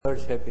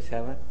Church, happy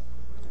Sabbath.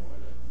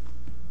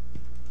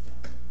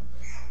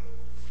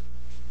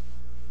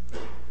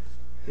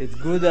 It's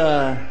good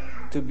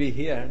to be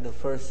here, the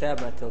first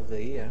Sabbath of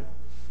the year.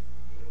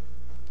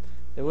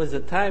 There was a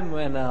time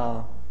when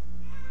the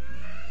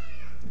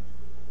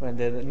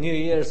New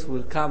Year's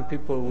will come,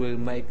 people will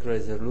make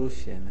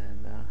resolution,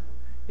 and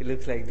it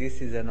looks like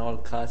this is an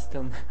old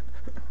custom.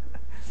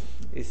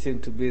 It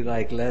seems to be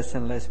like less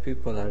and less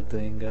people are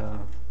doing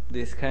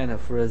this kind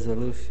of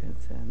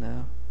resolutions,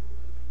 and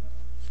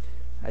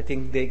I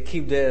think they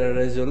keep their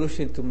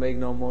resolution to make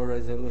no more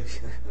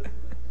resolution.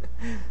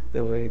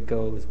 The way it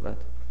goes,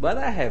 but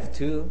I have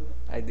two.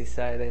 I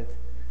decided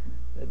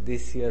that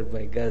this year,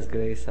 by God's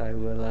grace, I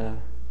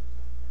will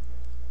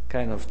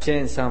kind of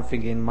change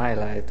something in my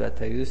life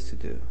that I used to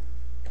do.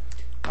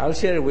 I'll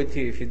share it with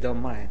you if you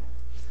don't mind.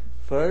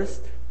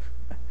 First,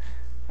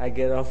 I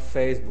get off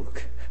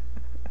Facebook.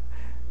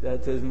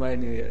 That was my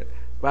New Year.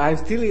 But I'm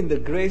still in the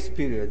grace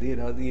period. You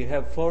know, you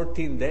have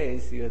 14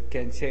 days, you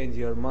can change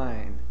your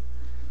mind.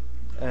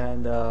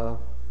 And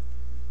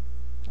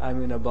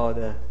I'm in about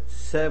the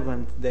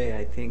 7th day,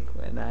 I think,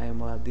 when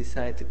I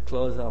decide to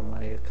close out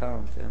my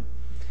account. And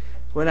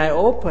when I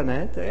open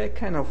it, I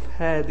kind of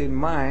had in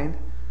mind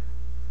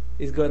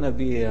it's going to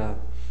be a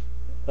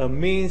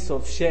means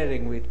of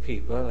sharing with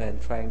people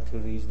and trying to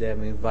reach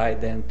them,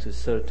 invite them to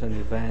certain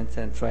events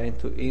and trying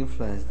to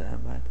influence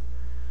them. But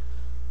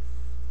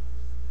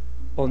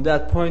on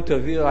that point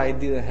of view, I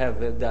didn't have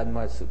that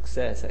much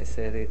success. I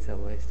said it's a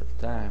waste of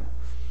time.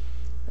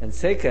 And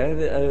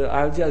second,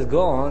 I'll just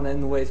go on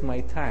and waste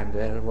my time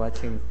there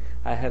watching.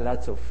 I had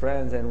lots of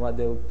friends and what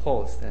they would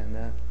post.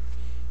 And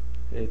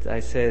I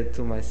said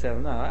to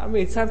myself, no, I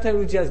mean, sometimes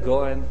we just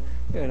go and,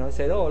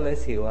 say, oh,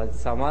 let's see what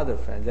some other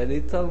friends. And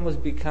it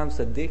almost becomes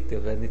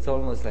addictive, and it's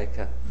almost like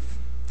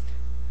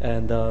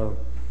the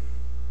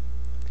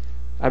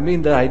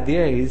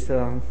idea is,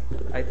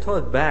 I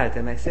thought bad,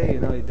 and I say,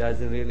 it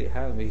doesn't really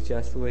help me, it's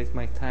just to waste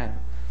my time.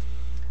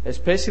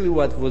 Especially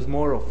what was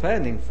more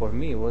offending for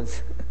me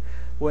was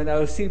when I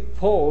would see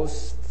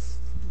posts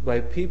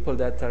by people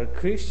that are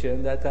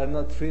Christian that are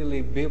not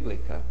really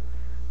biblical.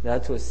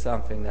 That was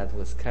something that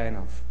was kind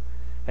of,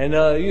 and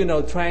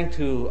trying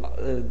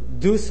to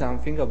do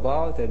something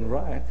about and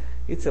write,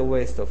 it's a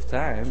waste of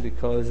time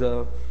because,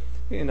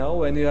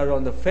 when you are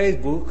on the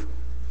Facebook,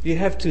 you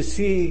have to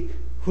see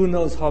who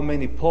knows how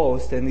many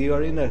posts, and you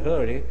are in a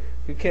hurry.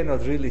 You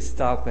cannot really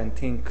stop and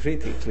think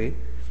critically.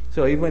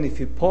 So even if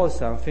you post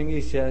something,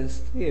 it's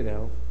just,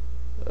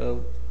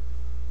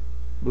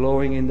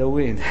 blowing in the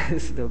wind,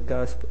 as the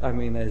gospel,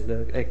 as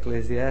the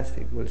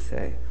ecclesiastic will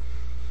say.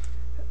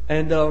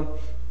 And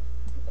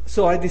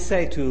so I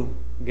decided to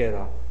get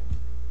off.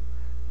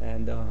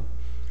 And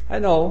I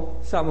know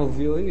some of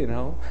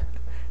you,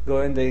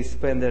 go and they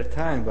spend their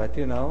time, but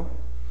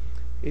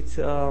it's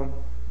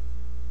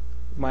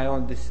my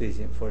own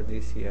decision for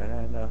this year.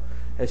 And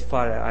as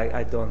far as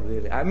I don't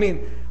really,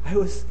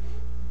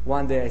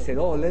 one day I said,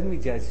 oh, let me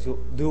just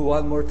do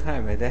one more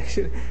time. And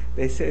actually,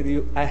 they said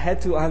I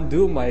had to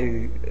undo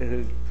my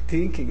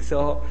thinking.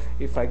 So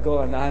if I go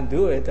and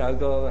undo it, I'll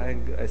go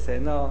and I say,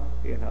 no,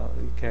 you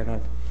cannot.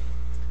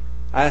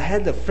 I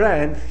had a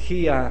friend,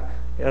 he,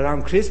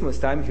 around Christmas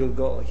time,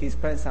 he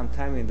spent some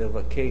time in the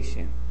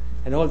vacation.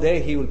 And all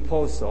day he would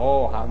post,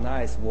 oh, how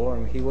nice,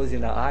 warm. He was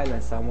in an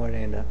island somewhere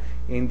in the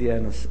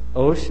Indian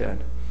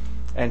Ocean.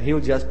 And he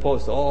would just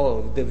post,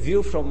 oh, the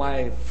view from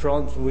my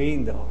front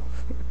window.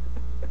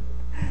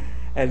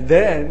 And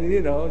then,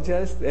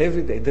 just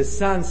every day, the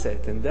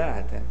sunset and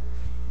that.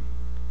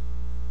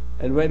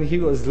 And when he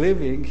was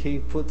leaving, he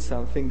put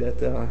something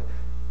that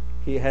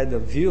he had a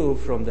view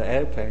from the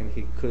airplane.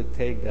 He could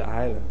take the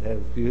island. That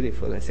was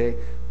beautiful. I say,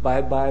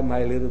 bye-bye,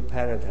 my little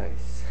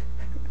paradise.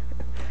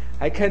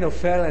 I kind of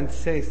fell and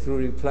said to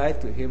reply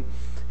to him,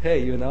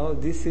 hey,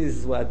 this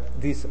is what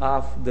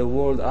the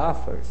world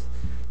offers.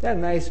 They're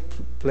nice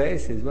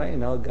places, but,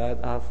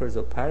 God offers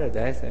a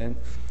paradise, and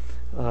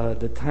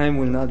the time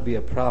will not be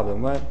a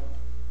problem. Well,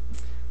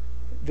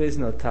 there's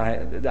no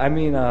time.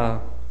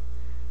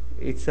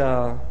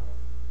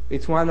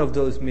 It's one of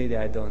those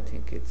media. I don't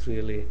think it's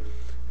really,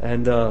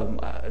 and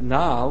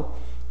now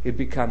it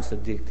becomes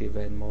addictive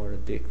and more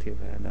addictive.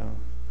 And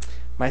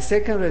my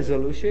second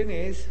resolution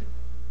is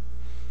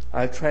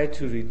I'll try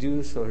to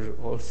reduce or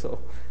also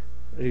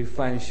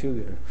refined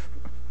sugar.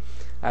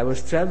 I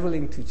was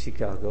traveling to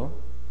Chicago,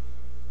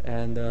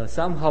 and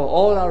somehow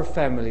all our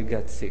family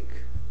got sick.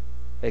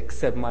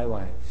 Except my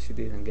wife, she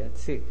didn't get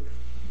sick.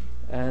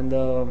 And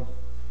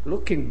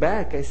looking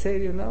back, I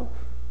said,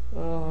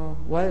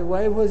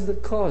 why was the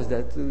cause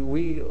that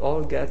we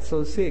all got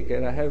so sick?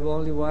 And I have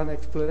only one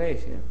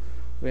explanation.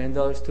 We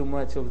indulged too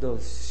much of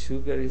those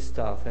sugary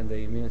stuff, and the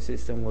immune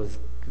system was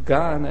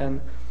gone.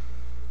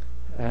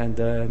 And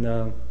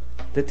the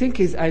thing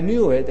is, I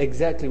knew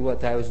exactly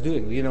what I was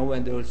doing.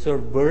 When they would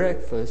serve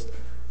breakfast,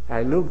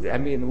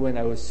 when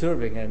I was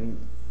serving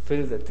and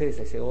feel the taste,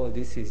 I say, oh,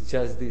 this is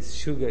just this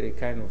sugary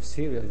kind of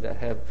cereals that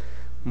have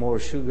more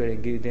sugar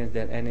ingredients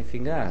than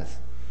anything else.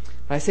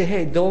 I say,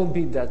 hey, don't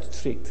be that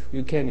strict.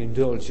 You can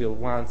indulge your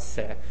once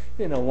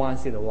in a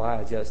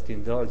while, just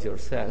indulge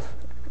yourself.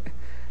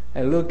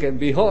 And look and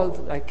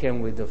behold, I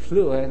came with the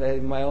flu,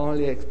 and my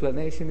only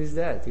explanation is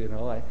that,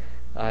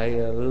 I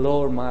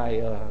lower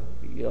my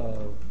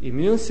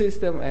immune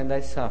system and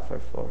I suffer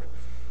for.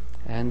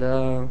 And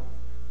a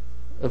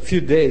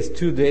few days,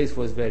 2 days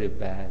was very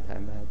bad.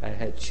 I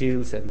had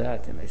chills and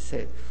that, and I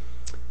said,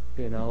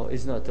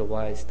 it's not a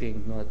wise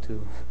thing not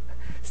to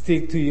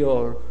stick to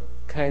your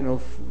kind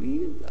of,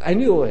 I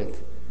knew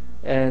it.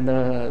 And,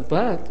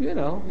 but,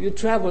 you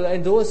travel,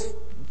 and those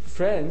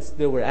friends,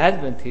 they were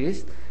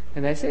Adventists,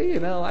 and I say,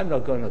 I'm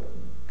not going to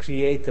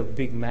create a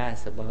big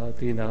mess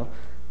about,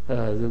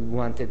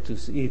 wanted to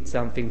eat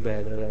something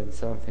better and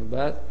something,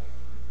 but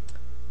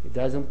it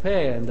doesn't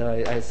pay. And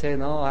I say,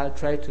 no, I'll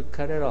try to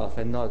cut it off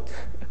and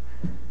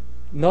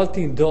not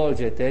indulge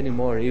it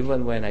anymore,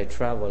 even when I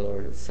travel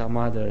or some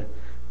other,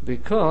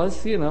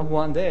 because,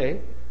 one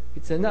day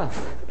it's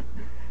enough.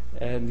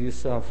 And you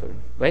suffer.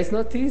 But it's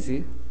not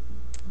easy.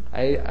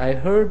 I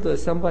heard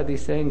somebody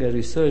saying a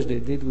research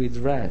they did with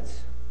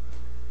rats.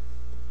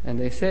 And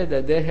they said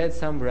that they had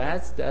some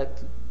rats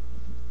that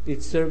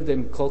it served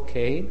them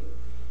cocaine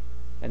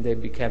and they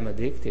became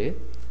addicted.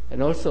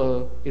 And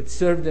also it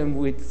served them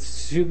with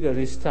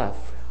sugary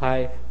stuff,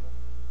 high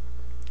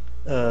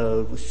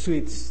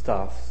sweet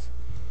stuff.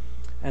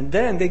 And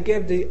then they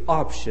gave the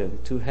option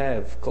to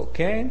have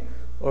cocaine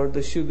or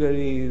the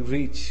sugary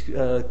rich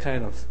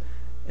kind of.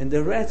 And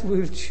the rats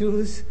will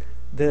choose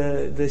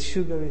the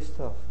sugary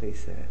stuff, they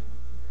said.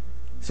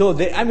 So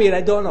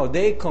I don't know.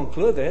 They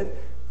concluded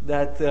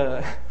that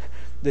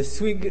the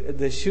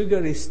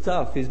sugary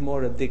stuff is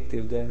more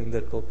addictive than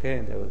the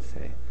cocaine, they would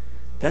say.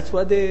 That's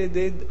what they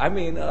did. I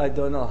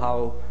don't know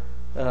how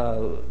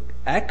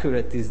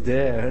accurate is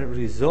their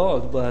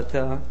result, but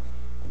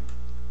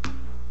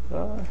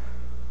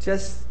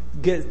just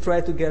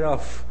try to get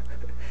off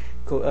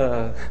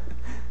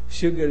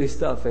sugary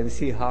stuff and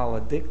see how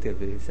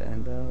addictive it is.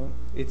 And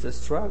it's a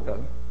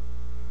struggle.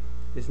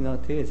 It's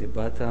not easy,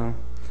 but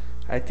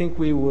I think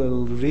we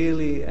will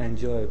really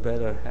enjoy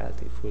better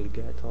health if we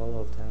get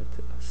all of that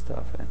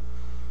stuff. And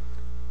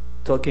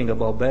talking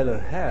about better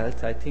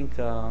health, I think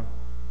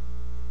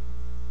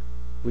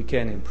we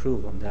can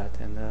improve on that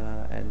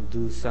and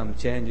do some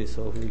changes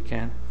so we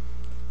can.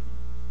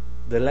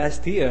 The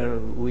last year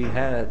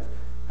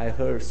I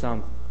heard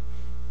some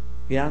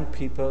young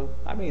people,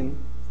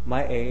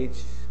 my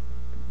age,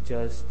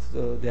 just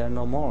they are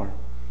no more.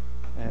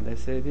 And I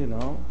said,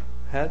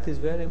 health is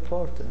very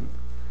important.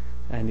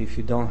 And if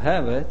you don't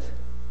have it,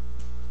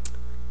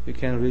 you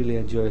can really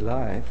enjoy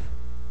life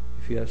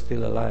if you are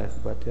still alive,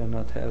 but you are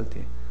not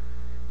healthy.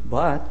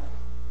 But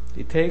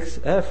it takes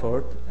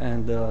effort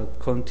and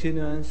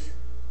continuance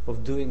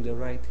of doing the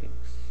right things.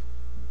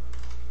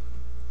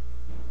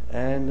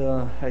 And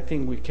I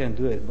think we can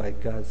do it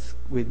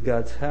with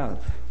God's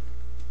help.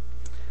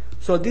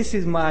 So this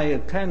is my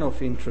kind of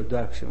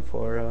introduction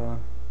for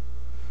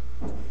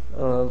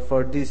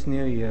this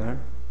new year.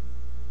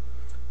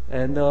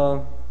 And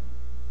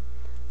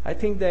I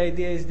think the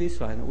idea is this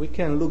one. We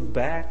can look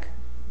back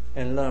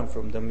and learn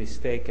from the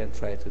mistake and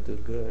try to do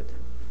good.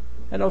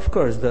 And of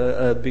course,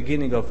 the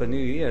beginning of a new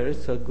year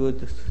is a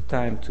good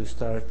time to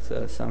start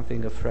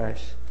something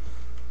afresh.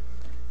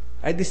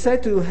 I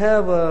decided to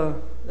have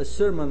a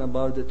sermon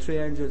about the three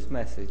angels'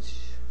 message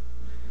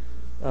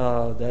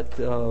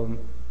that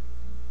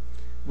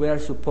we are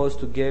supposed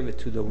to give it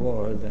to the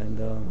world, and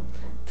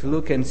to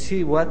look and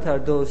see what are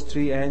those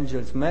three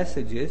angels'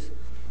 messages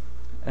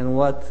and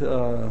what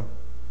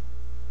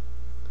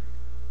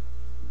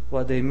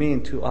they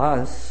mean to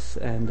us,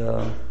 and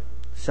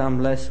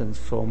some lessons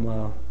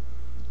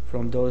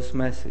from those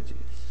messages.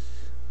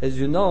 As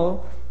you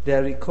know, they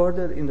are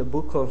recorded in the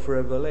book of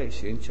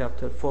Revelation,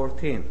 chapter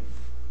 14.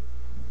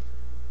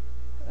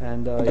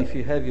 And if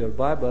you have your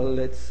Bible,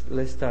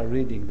 let's start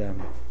reading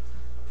them.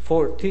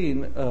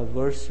 14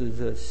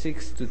 verses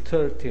 6 to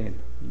 13,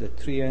 the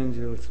three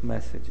angels'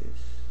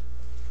 messages.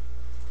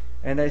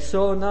 And I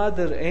saw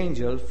another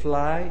angel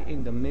fly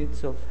in the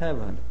midst of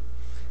heaven,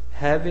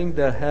 having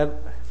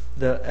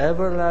the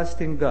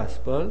everlasting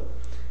gospel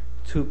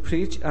to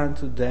preach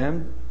unto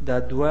them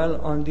that dwell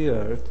on the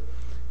earth,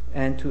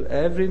 and to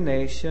every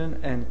nation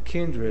and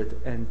kindred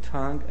and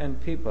tongue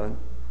and people,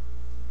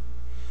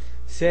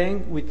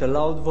 saying with a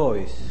loud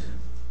voice,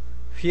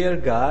 Fear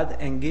God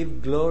and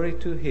give glory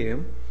to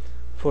Him,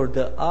 for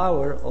the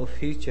hour of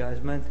His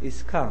judgment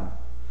is come.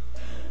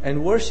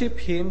 And worship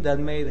Him that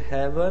made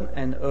heaven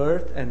and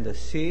earth and the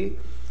sea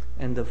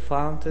and the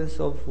fountains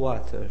of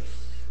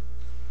waters.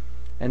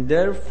 And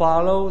there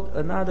followed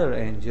another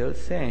angel,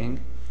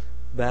 saying,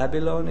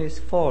 Babylon is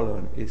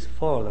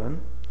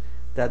fallen,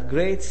 that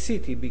great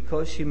city,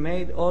 because she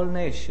made all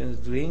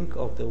nations drink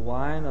of the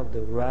wine of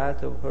the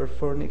wrath of her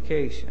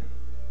fornication.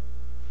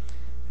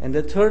 And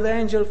the third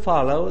angel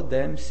followed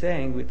them,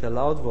 saying with a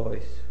loud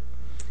voice,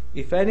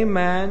 If any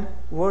man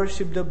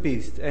worship the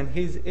beast and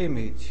his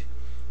image,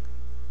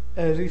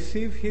 and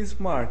receive his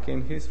mark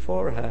in his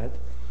forehead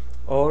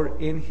or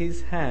in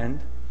his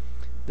hand,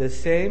 the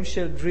same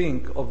shall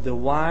drink of the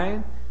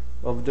wine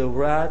of the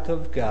wrath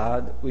of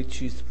God,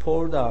 which is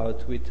poured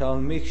out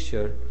without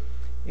mixture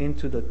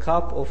into the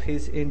cup of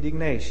his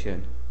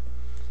indignation.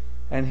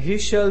 And he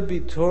shall be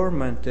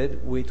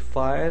tormented with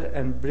fire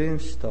and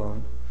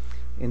brimstone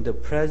in the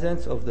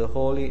presence of the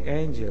holy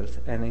angels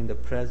and in the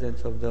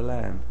presence of the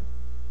Lamb.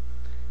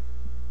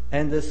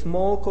 And the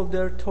smoke of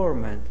their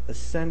torment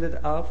ascended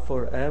up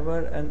forever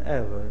and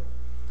ever,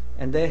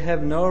 and they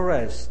have no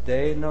rest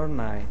day nor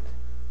night,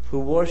 who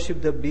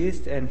worship the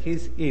beast and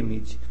his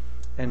image,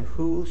 and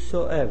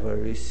whosoever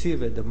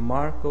receiveth the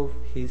mark of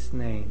his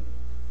name.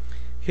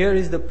 Here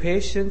is the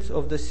patience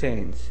of the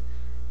saints.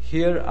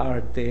 Here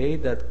are they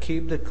that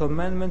keep the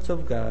commandments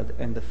of God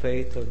and the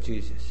faith of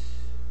Jesus.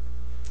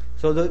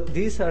 So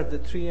these are the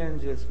three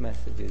angels'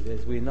 messages,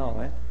 as we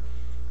know it.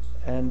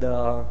 And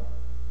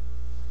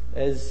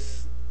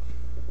as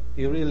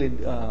you really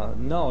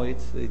know,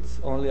 it's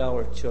only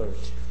our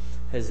church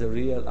has a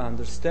real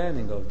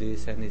understanding of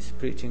this and is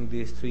preaching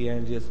these three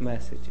angels'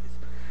 messages.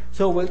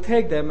 So we'll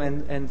take them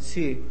and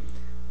see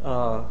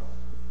what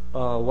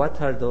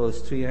are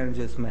those three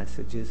angels'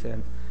 messages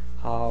and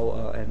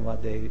how and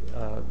what they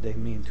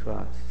mean to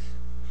us.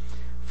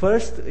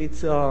 First, here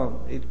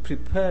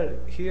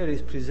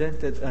is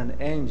presented an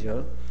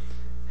angel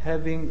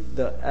having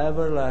the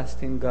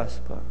everlasting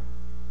gospel.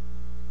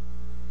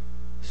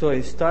 So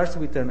it starts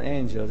with an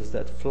angel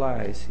that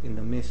flies in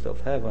the midst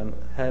of heaven,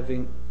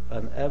 having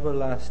an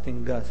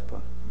everlasting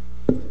gospel.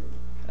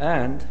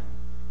 And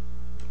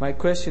my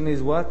question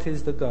is, what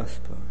is the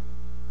gospel?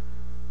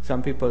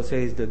 Some people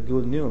say it's the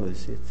good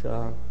news. It's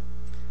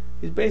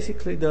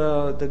basically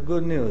the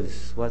good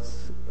news,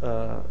 what's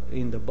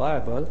in the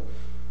Bible,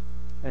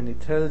 and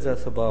it tells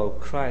us about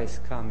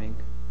Christ coming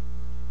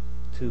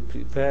to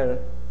prepare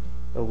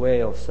a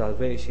way of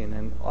salvation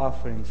and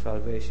offering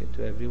salvation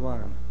to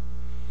everyone.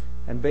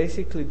 And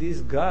basically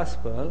this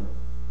gospel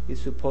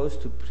is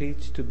supposed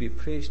to be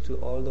preached to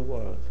all the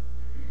world,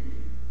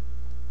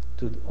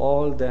 to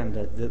all them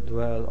that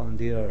dwell on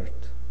the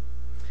earth.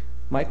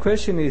 My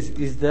question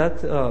is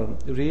that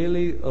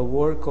really a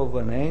work of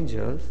an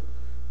angel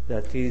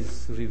that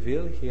is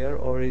revealed here,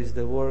 or is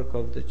the work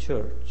of the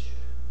church?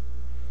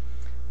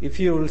 If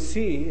you will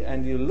see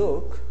and you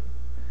look,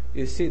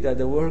 you see that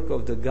the work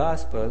of the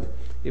gospel,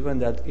 even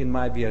that it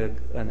might be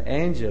an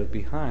angel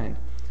behind,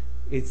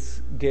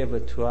 it's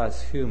given to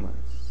us humans.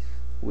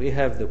 We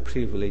have the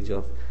privilege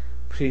of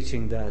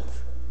preaching that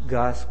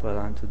gospel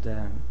unto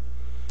them.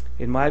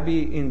 It might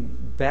be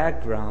in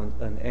background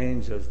an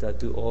angels that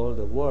do all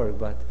the work,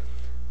 but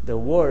the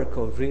work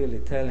of really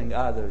telling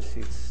others,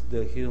 it's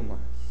the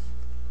humans.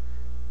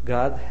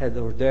 God had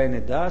ordained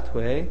it that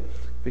way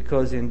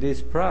because in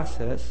this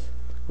process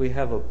we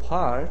have a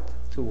part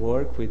to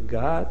work with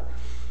God,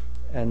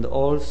 and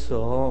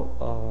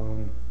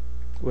also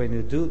when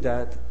you do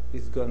that,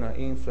 it's going to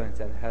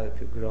influence and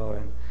help you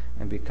grow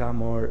and become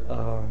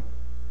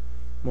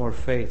more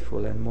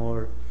faithful and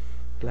more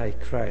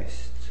like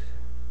Christ.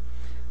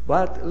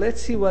 But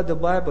let's see what the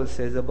Bible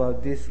says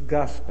about this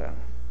gospel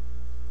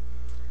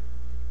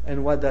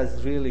and what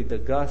does really the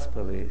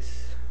gospel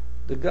is.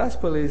 The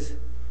gospel is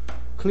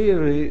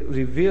clearly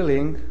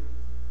revealing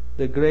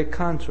the great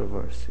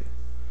controversy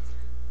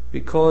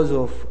because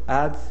of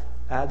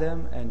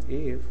Adam and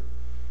Eve.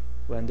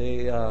 When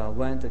they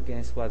went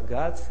against what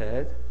God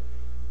said,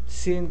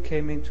 sin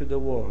came into the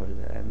world,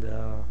 and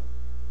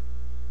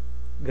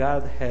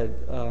God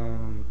had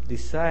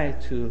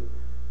decided to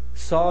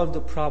solve the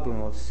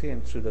problem of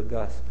sin through the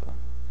gospel.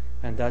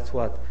 And that's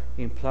what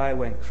implied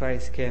when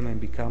Christ came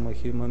and became a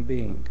human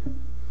being.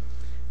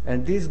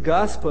 And this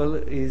gospel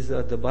is,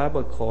 the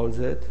Bible calls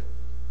it,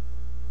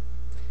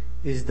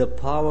 is the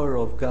power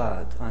of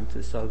God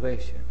unto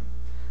salvation.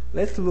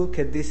 Let's look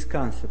at this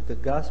concept, the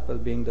gospel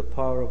being the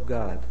power of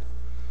God.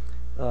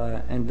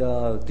 And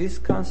this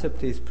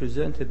concept is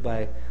presented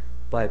by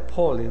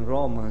Paul in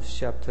Romans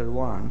chapter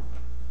 1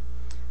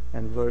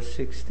 and verse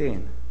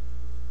 16.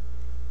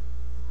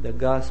 The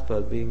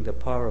gospel being the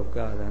power of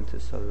God unto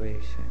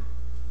salvation.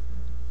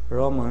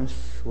 Romans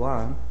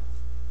 1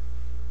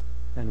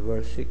 and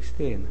verse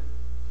 16.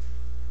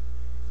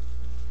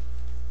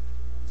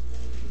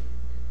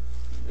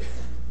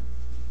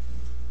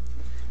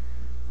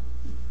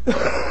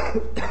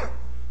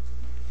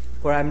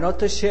 For I am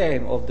not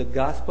ashamed of the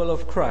gospel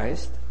of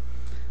Christ,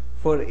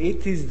 for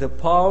it is the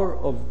power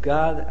of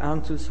God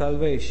unto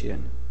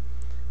salvation,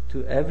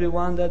 to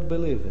everyone that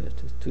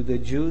believeth, to the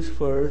Jews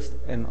first,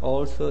 and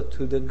also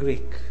to the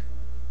Greek.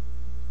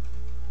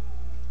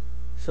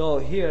 So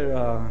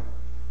here,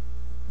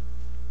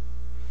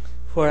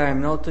 for I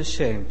am not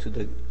ashamed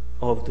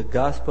of the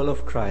gospel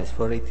of Christ,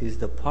 for it is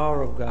the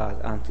power of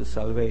God unto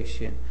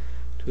salvation,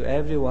 to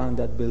everyone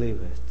that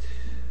believeth.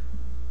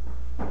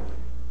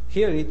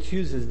 Here it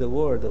uses the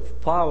word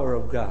of power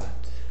of God.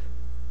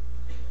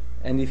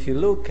 And if you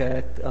look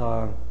at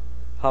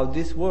how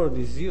this word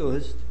is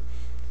used,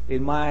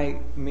 it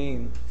might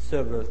mean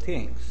several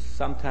things.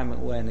 Sometimes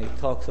when it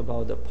talks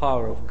about the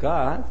power of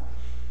God,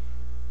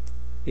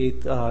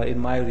 it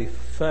might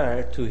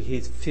refer to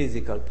His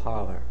physical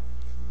power.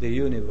 The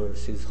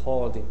universe is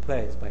held in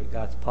place by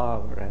God's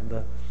power,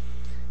 and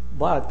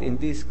but in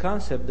this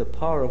concept, the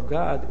power of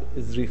God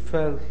is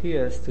referred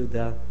here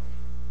to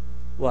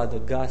what the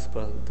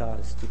gospel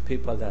does to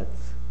people that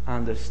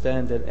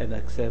understand it and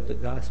accept the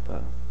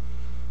gospel.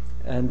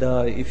 And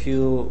if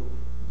you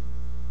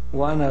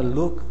want to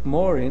look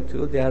more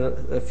into, there are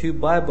a few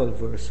Bible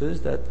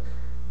verses that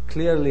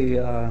clearly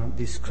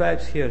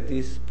describes here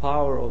this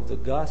power of the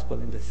gospel,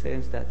 in the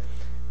sense that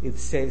it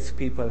saves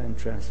people and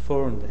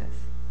transforms them.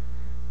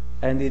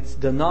 And it's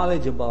the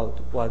knowledge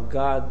about what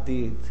God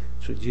did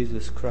through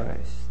Jesus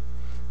Christ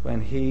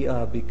when He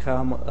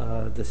became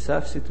the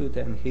substitute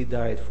and He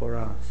died for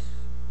us.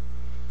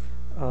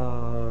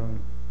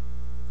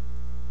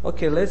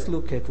 Okay, let's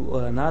look at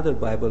another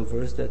Bible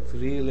verse that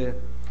really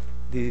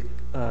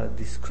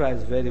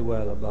describes very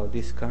well about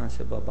this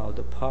concept about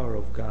the power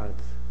of God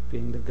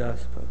being the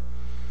gospel.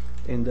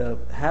 In the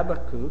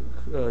Habakkuk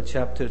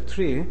chapter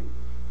 3,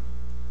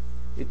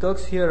 it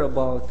talks here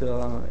about,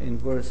 in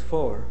verse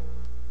 4,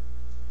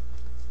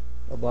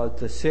 about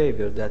the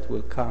Savior that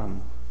will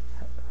come.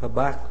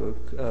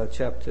 Habakkuk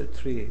chapter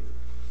 3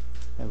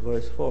 and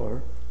verse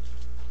 4.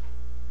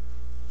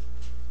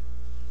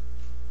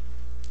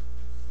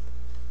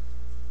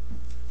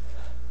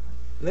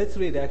 Let's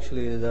read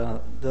actually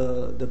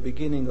the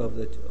beginning of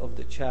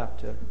the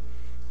chapter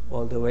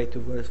all the way to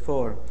verse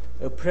 4.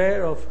 A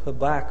prayer of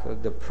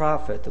Habakkuk the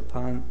prophet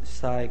upon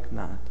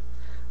Signath.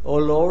 O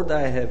Lord,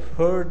 I have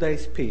heard thy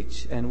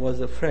speech and was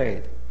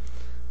afraid.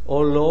 O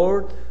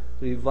Lord,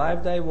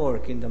 revive thy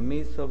work in the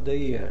midst of the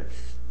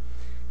years.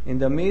 In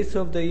the midst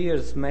of the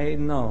years made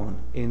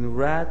known, in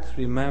wrath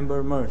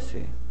remember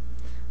mercy.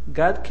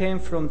 God came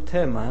from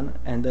Teman,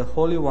 and the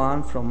Holy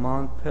One from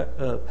Mount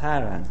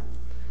Paran.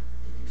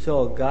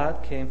 So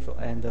God came from,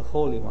 and the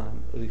Holy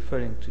One,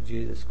 referring to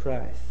Jesus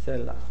Christ,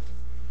 Selah.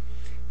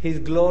 His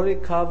glory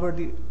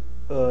covered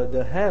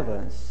the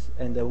heavens,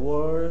 and the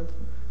world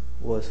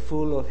was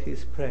full of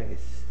His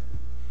praise.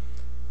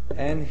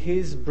 And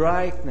His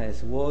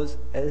brightness was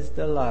as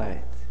the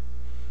light.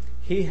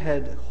 He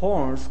had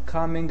horns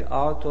coming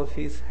out of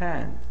His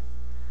hand,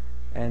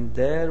 and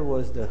there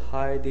was the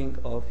hiding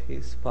of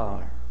His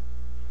power.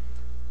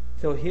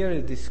 So here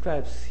it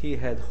describes He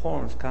had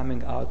horns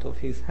coming out of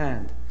His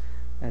hand,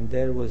 and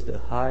there was the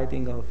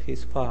hiding of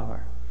His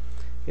power.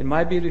 It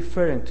might be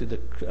referring to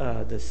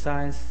the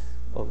signs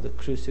of the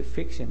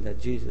crucifixion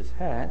that Jesus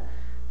had,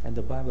 and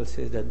the Bible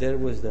says that there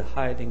was the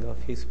hiding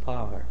of His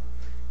power.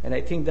 And I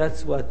think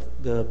that's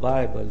what the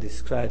Bible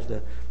describes,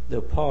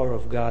 the power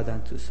of God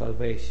unto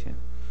salvation.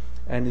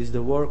 And is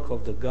the work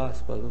of the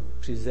gospel,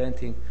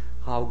 presenting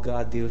how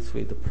God deals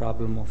with the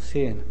problem of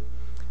sin.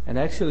 And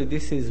actually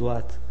this is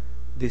what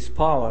this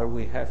power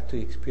we have to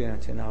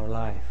experience in our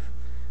life,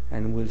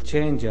 and will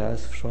change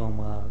us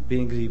from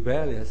being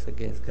rebellious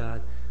against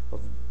God,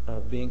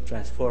 of being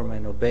transformed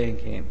and obeying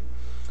Him.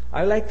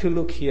 I like to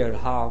look here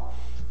how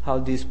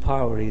this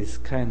power is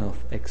kind of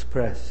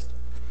expressed.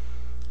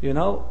 You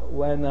know,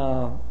 when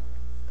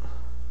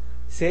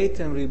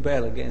Satan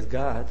rebelled against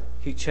God,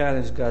 he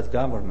challenged God's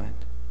government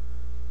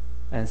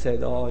and said,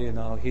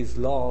 His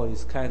law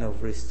is kind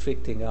of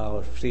restricting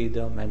our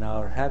freedom and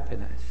our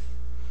happiness.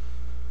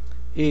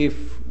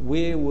 If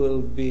we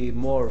will be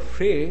more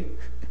free,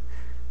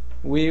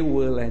 we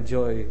will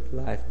enjoy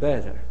life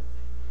better.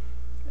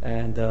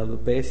 And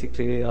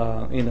basically,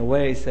 in a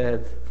way,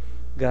 said,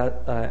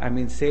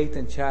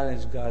 Satan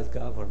challenged God's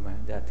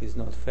government. That is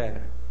not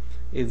fair.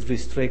 It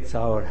restricts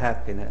our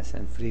happiness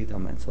and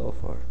freedom and so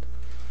forth.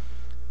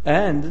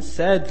 And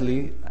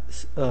sadly,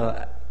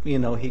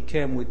 he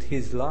came with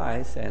his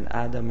lies, and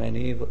Adam and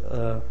Eve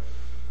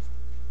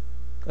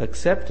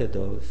accepted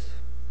those.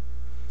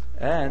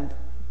 And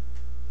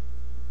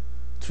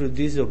through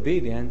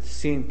disobedience,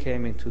 sin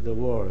came into the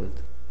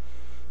world.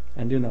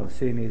 And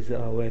sin is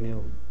when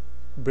you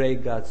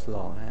break God's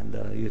law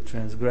and you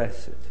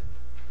transgress it.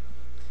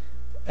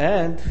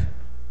 And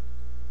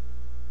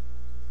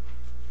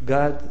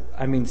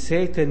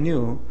Satan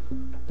knew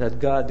that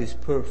God is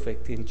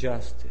perfect in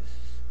justice.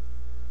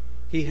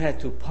 He had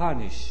to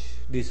punish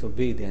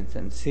disobedience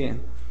and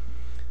sin.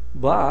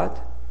 But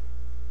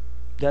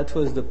that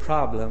was the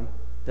problem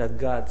that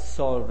God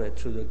solved it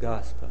through the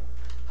gospel.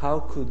 How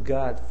could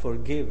God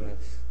forgive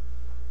us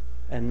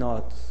and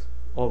not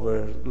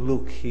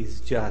overlook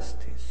His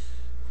justice?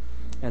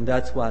 And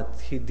that's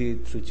what He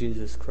did through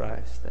Jesus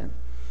Christ.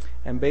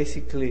 And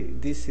basically,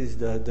 this is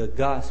the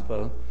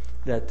gospel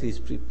that is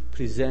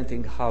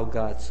presenting how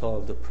God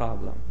solved the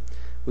problem.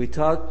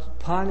 Without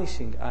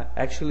punishing,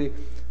 actually,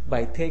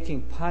 by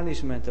taking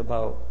punishment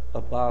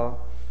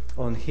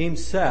on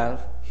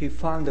Himself, He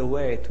found a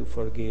way to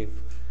forgive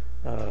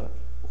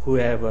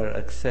whoever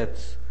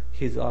accepts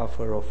His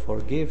offer of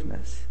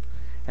forgiveness.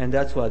 And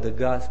that's what the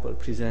gospel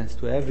presents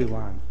to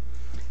everyone.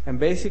 And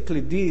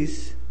basically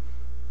this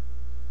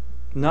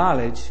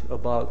knowledge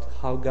about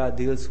how God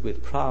deals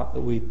with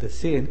the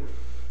sin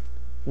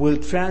will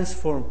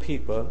transform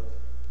people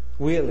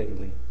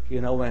willingly.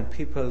 When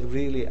people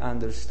really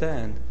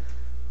understand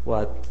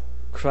what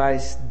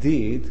Christ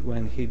did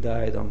when He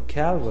died on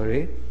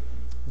Calvary,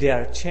 they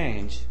are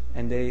changed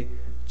and they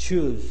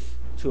choose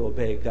to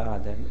obey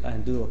God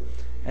and do.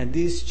 And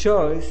this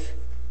choice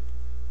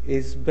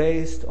is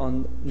based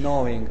on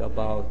knowing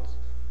about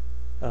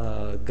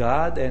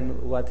God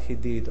and what He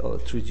did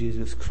through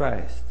Jesus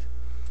Christ.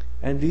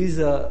 And this is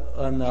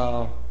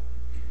a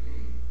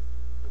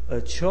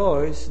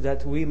choice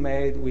that we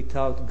made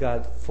without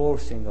God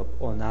forcing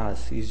on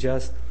us. It's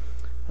just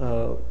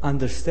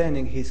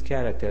understanding His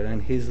character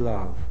and His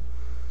love.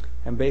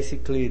 And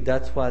basically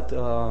that's what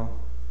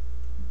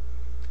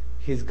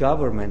His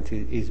government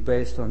is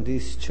based on,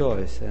 this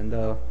choice.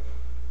 And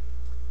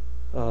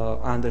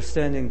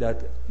understanding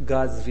that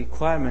God's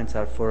requirements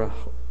are for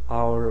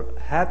our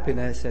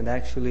happiness, and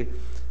actually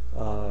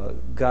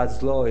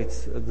God's law,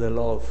 it's the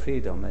law of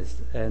freedom,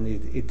 and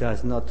it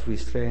does not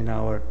restrain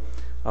our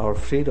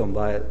freedom.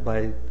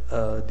 By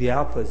the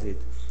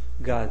opposite,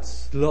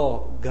 God's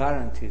law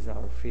guarantees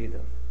our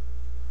freedom,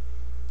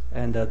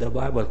 and the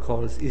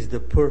Bible is the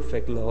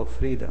perfect law of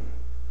freedom.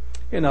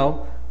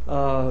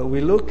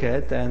 We look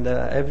at, and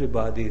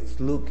everybody is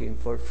looking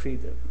for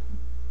freedom,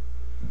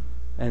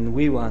 and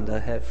we want to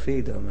have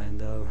freedom.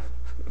 And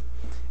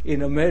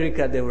in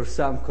America, there was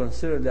some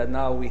concern that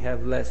now we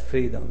have less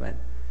freedom, and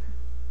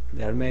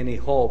there are many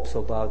hopes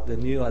about the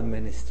new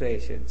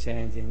administration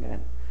changing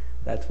and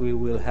that we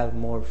will have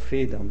more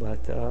freedom.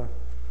 But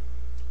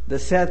the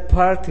sad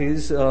part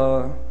is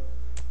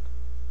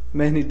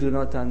many do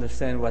not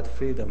understand what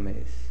freedom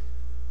is.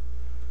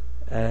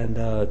 And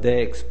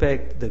they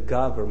expect the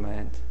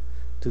government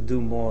to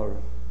do more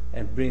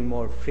and bring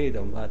more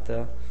freedom. But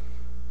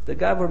the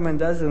government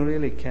doesn't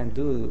really can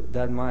do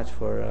that much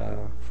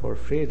for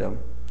freedom.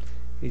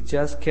 It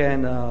just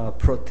can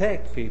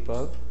protect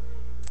people,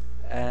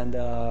 and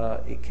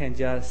it can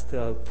just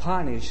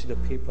punish the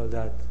people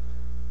that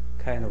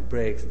kind of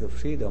breaks the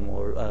freedom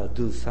or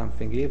do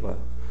something evil.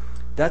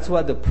 That's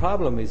what the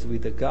problem is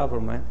with the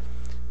government,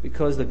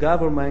 because the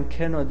government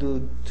cannot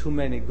do too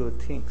many good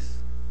things,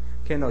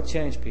 cannot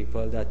change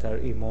people that are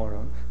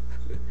immoral.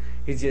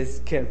 It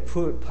just can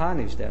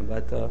punish them,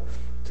 but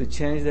to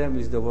change them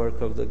is the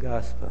work of the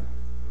gospel.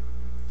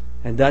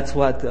 And that's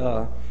what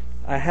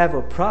I have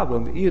a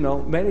problem.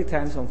 Many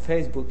times on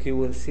Facebook you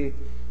will see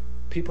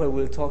people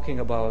will talking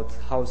about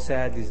how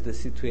sad is the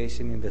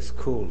situation in the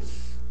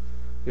schools.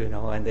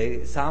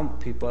 And some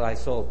people, I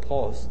saw a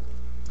post,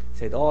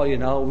 said,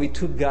 we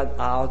took God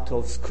out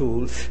of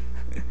schools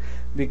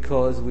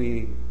because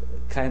we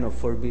kind of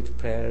forbid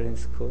prayer in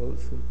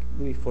schools.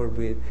 We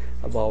forbid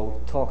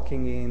about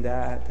talking in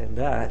that and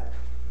that.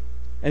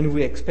 And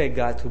we expect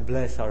God to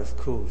bless our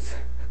schools.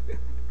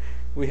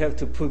 We have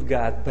to put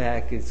God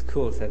back in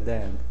schools. And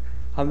then,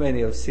 how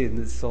many have seen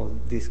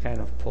this kind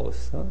of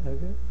posts? Huh?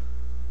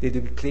 Did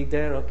you click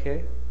there?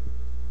 Okay.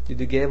 Did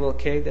you give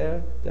okay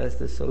there? That's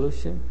the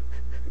solution.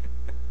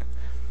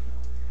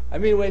 I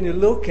mean, when you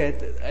look at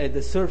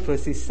the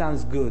surface, it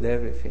sounds good,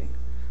 everything.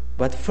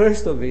 But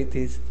first of it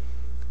is,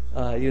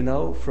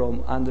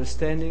 from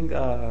understanding,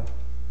 the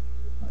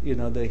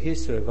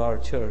history of our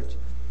church.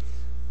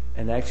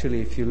 And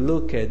actually, if you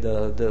look at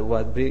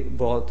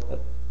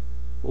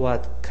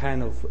what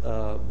kind of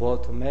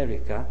bought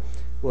America,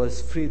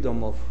 was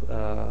freedom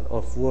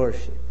of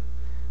worship,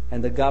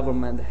 and the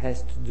government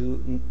has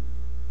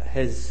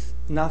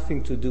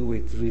nothing to do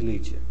with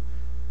religion.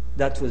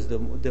 That was the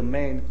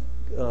main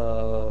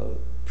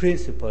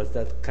principles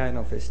that kind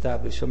of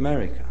established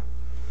America.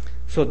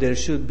 So there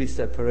should be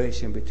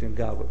separation between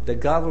government. The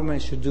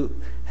government should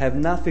have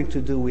nothing to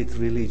do with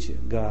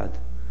religion, God.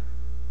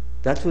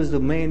 That was the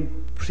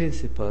main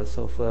principles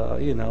of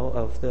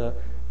the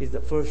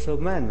First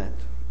Amendment.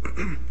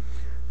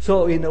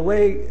 So in a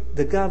way,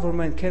 the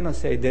government cannot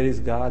say there is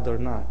God or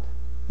not.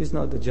 It's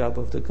not the job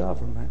of the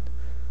government.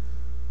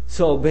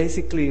 So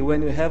basically,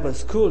 when you have a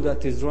school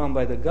that is run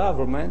by the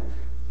government,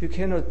 you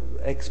cannot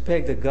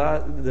expect the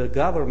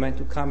government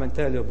to come and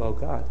tell you about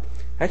God.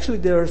 Actually,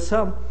 there were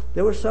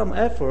some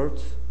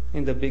efforts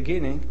in the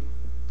beginning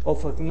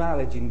of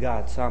acknowledging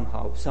God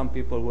somehow. Some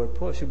people were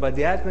pushing, but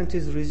the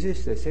Adventists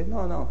resisted. They said,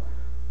 no,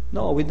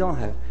 we don't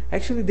have.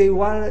 Actually, they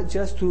wanted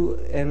just to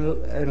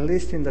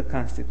enlist in the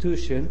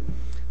Constitution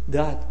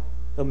that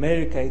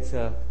America is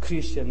a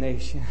Christian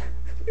nation.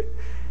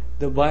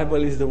 The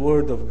Bible is the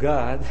Word of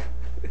God,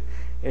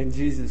 and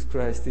Jesus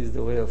Christ is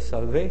the way of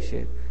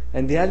salvation.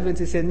 And the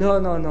Adventists said, no,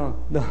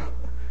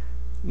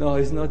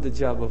 it's not the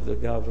job of the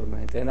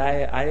government. And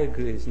I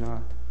agree it's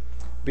not.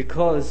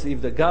 Because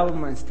if the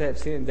government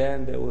steps in,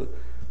 then they will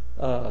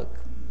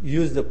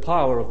use the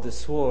power of the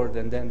sword,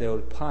 and then they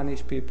will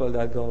punish people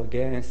that go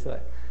against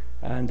it.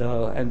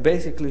 And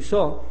basically,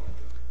 so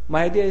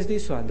my idea is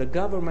this one: the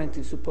government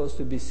is supposed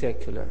to be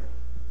secular.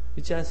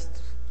 It's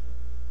just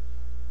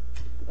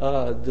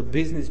the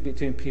business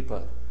between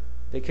people.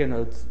 They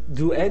cannot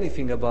do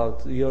anything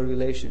about your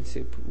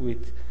relationship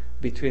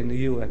between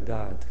you and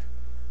God.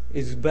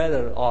 It's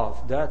better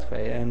off that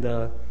way.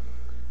 And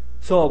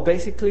so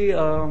basically,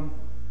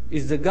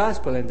 it's the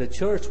gospel and the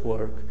church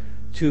work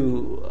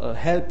to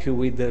help you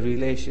with the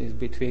relations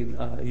between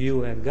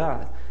you and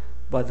God.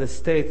 But the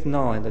state,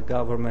 no, and the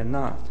government,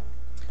 not.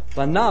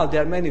 But now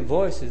there are many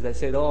voices that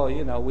said,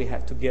 we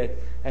have to get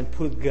and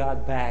put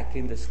God back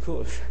in the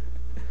schools.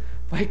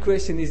 My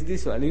question is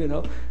this one,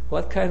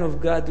 what kind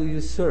of God do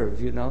you serve,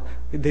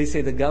 They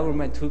say the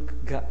government took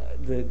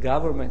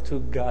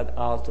God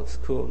out of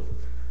school.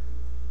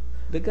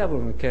 The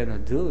government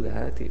cannot do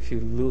that. If you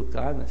look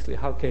honestly,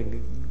 how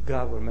can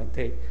government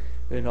take,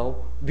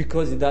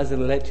 because it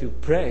doesn't let you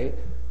pray.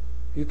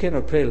 You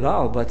cannot pray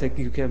loud, but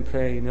you can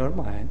pray in your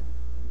mind.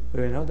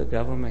 The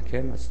government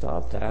cannot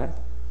stop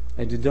that.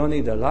 And you don't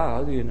need a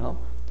loud,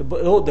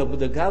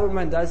 The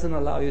government doesn't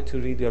allow you to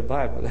read your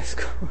Bible. Let's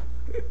go.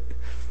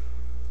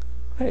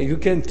 Hey, you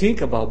can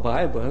think about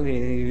Bible,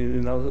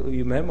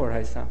 you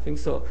memorize something.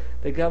 So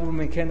the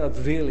government cannot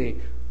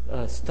really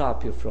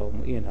stop you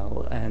from,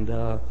 and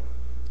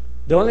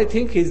the only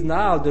thing is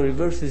now the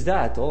reverse is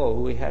that,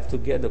 we have to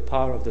get the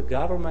power of the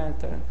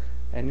government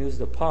and use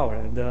the power.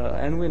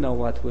 And we know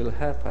what will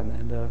happen.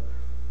 And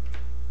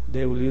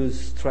they will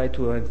try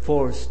to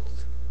enforce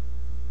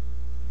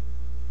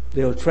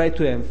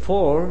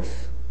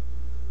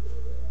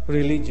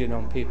religion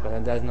on people,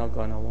 and that's not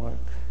going to work.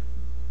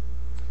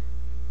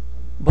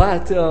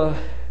 But the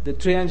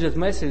 300th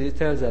message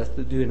tells us,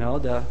 do you know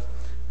that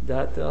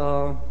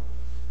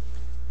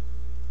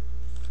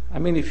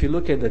if you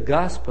look at the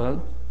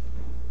gospel,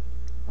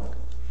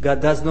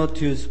 God does not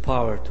use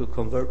power to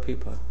convert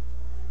people.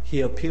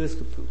 He appeals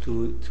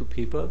to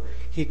people.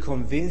 He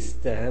convinces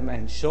them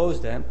and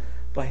shows them,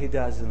 but He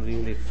doesn't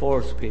really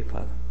force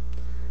people.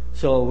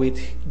 So with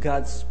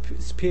God's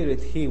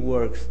Spirit, He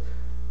works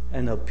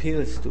and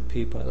appeals to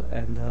people,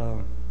 and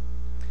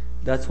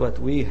that's what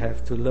we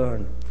have to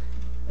learn.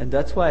 And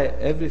that's why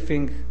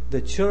everything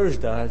the church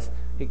does,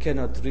 it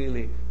cannot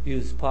really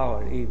use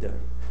power either.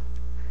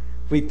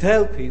 We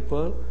tell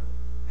people,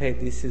 hey,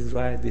 this is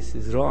right, this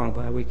is wrong,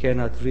 but we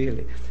cannot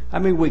really.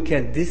 We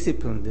can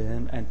discipline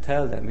them and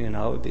tell them,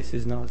 this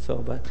is not so,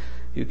 but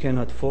you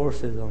cannot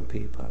force it on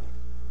people.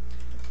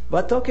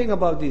 But talking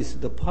about this,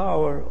 the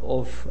power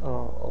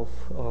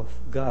of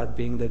God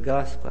being the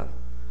gospel,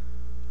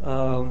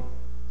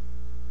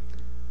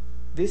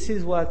 this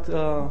is what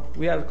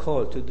we are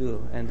called to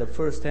do. And the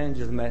first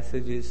angel's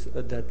message is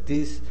that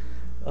this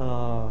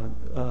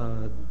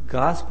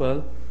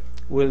gospel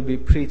will be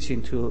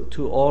preaching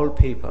to all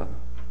people.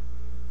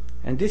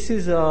 And this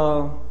is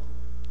the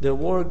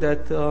work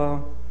that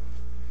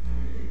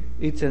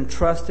it's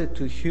entrusted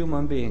to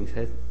human beings,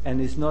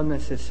 and it's not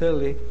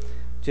necessarily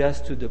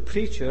just to the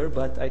preacher,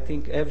 but I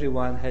think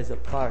everyone has a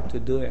part to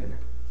do it.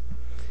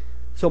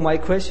 So my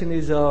question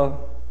is,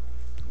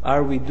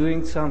 are we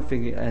doing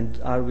something, and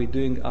are we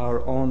doing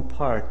our own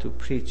part to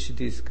preach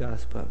this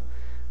gospel?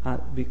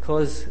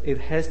 Because it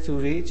has to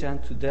reach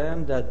unto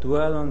them that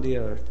dwell on the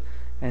earth,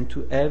 and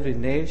to every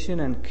nation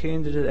and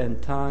kindred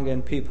and tongue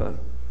and people.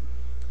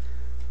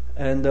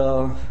 And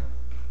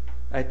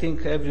I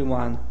think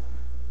everyone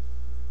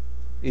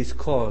is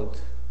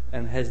called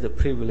and has the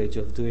privilege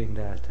of doing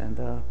that.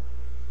 And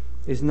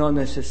it's not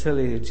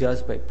necessarily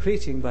just by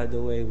preaching, by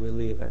the way we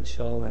live and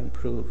show and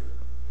prove.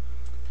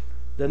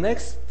 The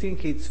next thing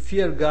is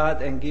fear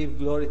God and give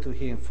glory to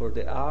Him, for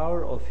the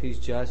hour of His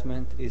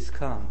judgment is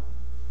come.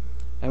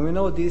 And we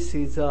know this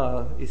is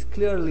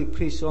clearly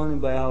preached only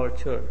by our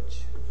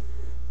church,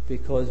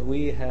 because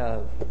we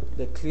have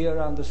the clear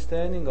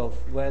understanding of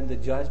when the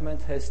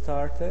judgment has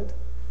started.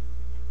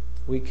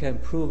 We can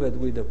prove it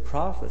with the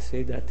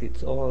prophecy that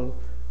it's all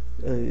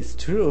is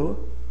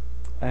true.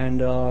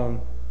 And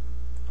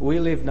we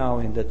live now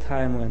in the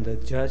time when the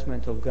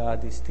judgment of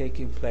God is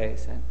taking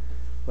place, and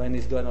when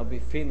it's going to be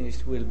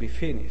finished, will be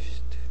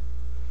finished.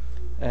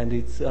 And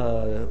it's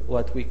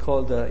what we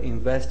call the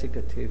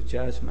investigative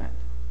judgment.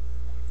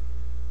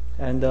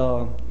 And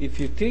if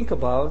you think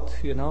about,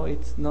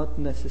 it's not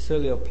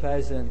necessarily a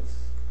pleasant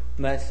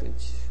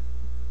message.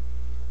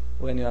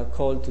 When you are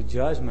called to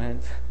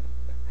judgment,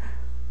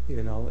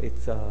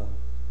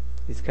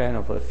 it's kind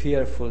of a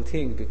fearful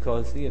thing,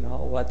 because,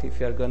 what if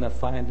you're going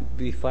to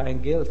be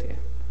found guilty?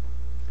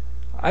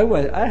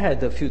 I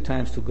had a few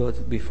times to go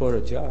before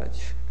a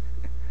judge.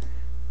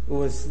 It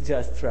was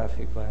just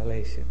traffic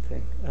violation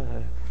thing.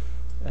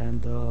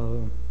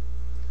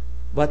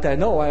 But I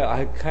know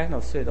I kind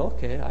of said,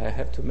 okay, I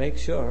have to make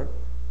sure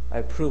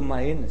I prove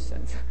my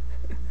innocence.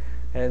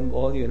 And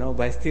all,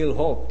 but I still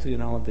hoped,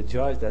 the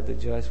judge, that the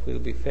judge will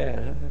be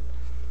fair.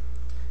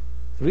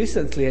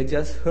 Recently, I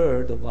just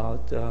heard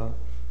about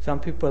some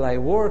people I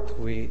worked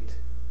with,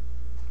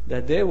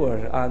 that they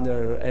were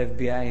under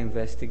FBI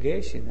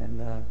investigation,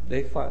 and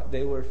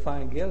they were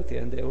found guilty,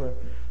 and they were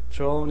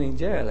thrown in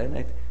jail. And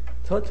I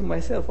thought to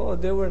myself,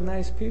 they were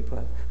nice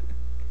people.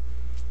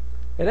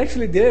 And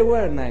actually, they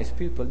were nice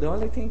people. The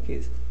only thing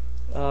is,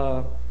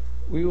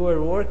 we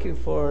were working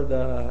for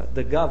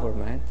the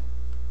government,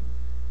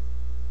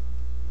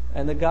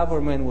 and the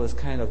government was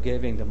kind of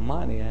giving the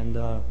money,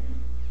 and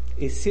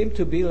it seemed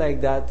to be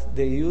like that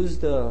they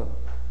used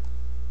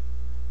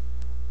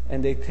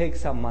and they take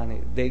some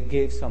money. They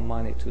gave some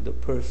money to the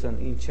person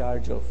in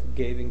charge of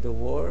giving the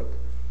work,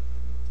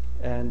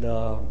 and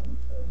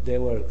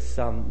there were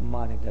some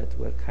money that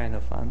were kind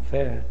of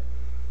unfair.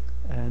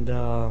 And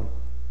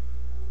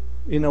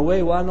in a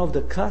way, one of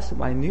the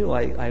customers, I knew,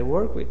 I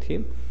worked with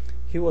him,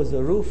 he was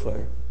a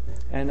roofer,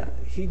 and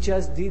he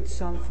just did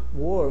some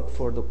work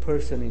for the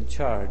person in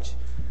charge,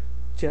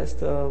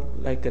 just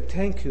like a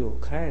thank you,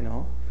 kind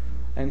of,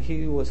 and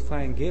he was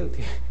found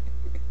guilty.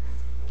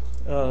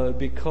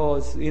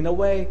 Because in a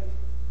way,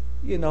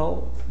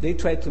 they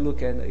try to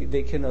look, and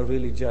they cannot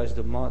really judge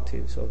the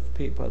motives of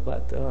people,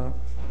 but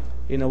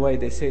in a way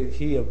they say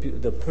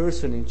the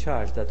person in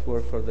charge that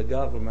worked for the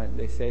government,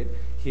 they said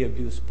he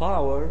abused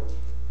power,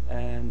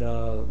 and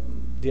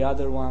the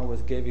other one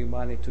was giving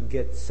money to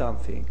get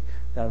something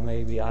that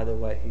maybe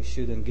otherwise he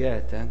shouldn't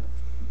get. And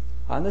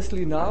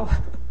honestly now,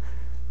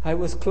 I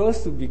was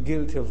close to be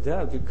guilty of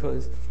that,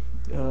 because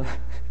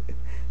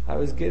I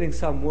was getting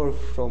some work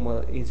from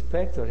an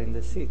inspector in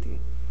the city,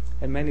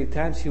 and many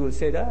times he would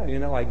say,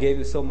 I gave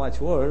you so much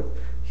work.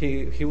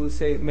 He would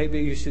say, maybe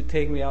you should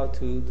take me out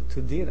to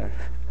dinner.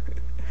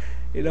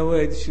 In a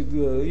way, it should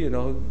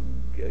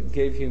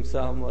gave him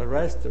some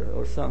restaurant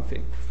or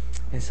something.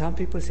 And some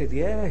people said,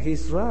 yeah,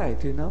 he's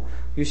right.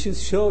 You should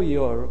show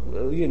your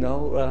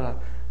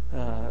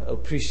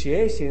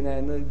appreciation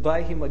and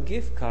buy him a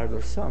gift card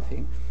or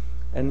something.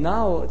 And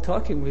now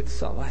talking with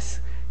some of us,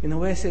 in a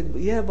way I said,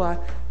 yeah,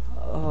 but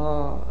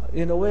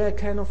in a way I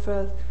kind of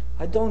felt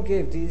I don't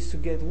give this to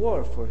get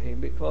work for him,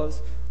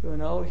 because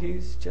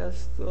he's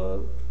just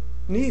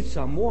needs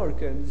some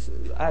work, and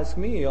asked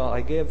me.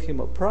 I gave him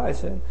a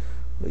price, and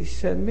he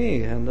sent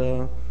me.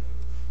 And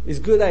it's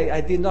good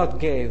I did not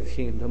give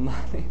him the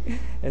money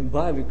and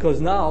buy, because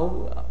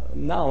now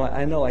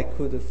I know I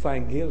could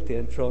find guilty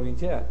and throw in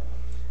jail.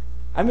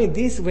 I mean,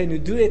 this, when you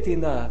do it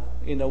in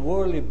a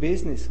worldly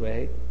business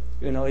way,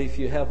 if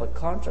you have a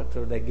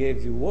contractor that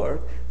gave you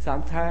work,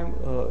 sometime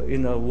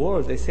in the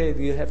world they say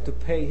you have to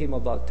pay him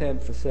about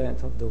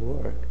 10% of the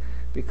work,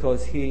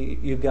 because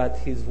you got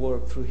his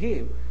work through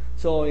him.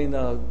 So in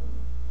a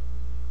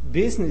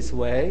business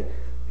way,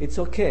 it's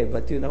okay,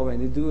 but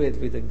when you do it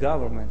with the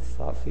government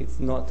stuff, it's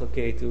not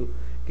okay to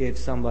give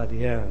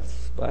somebody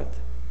else. But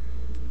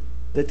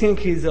the thing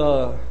is,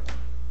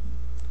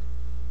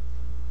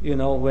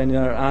 when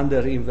you're under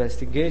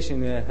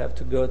investigation, you have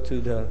to go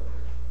to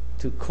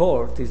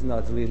court. Is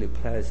not really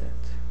pleasant.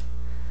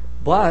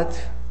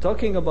 But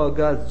talking about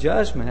God's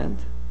judgment,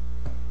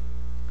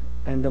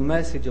 and the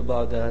message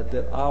about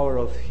the hour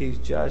of His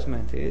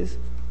judgment is,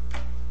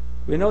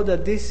 we know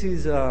that this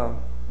is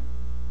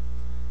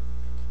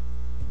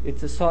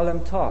it's a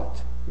solemn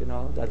thought,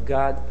 that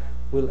God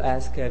will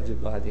ask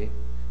everybody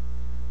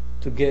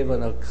to give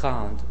an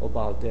account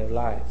about their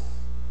lives.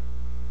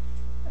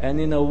 And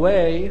in a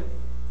way,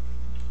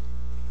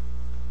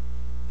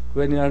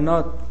 when you are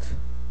not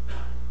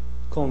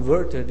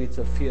converted, it's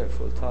a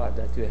fearful thought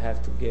that you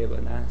have to give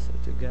an answer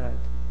to God.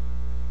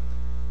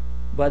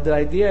 But the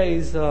idea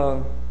is,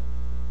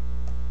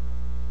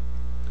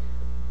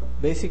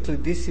 basically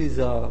this is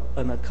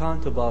an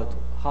account about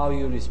how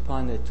you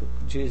responded to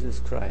Jesus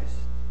Christ.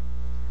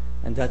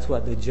 And that's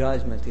what the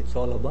judgment it's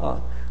all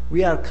about.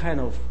 We are kind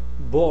of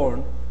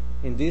born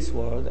in this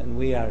world, and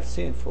we are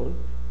sinful,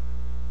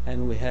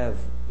 and we have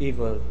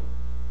evil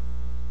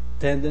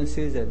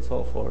tendencies and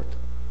so forth.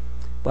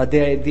 But the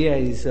idea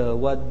is,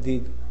 what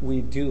did we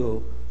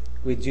do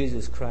with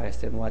Jesus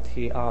Christ and what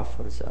He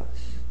offers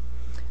us?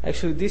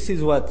 Actually, this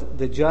is what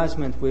the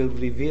judgment will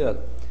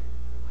reveal.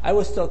 I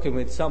was talking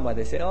with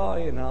somebody, say,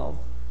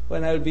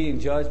 when I'll be in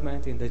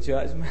the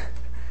judgment,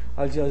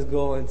 I'll just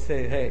go and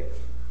say, hey,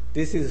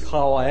 this is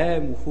how I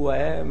am, who I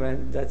am,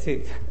 and that's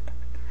it.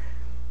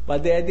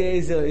 But the idea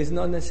is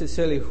not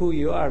necessarily who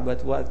you are,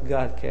 but what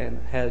God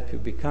can help you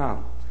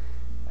become.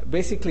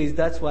 Basically,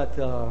 that's what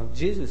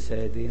Jesus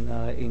said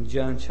in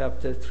John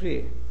chapter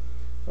 3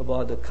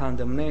 about the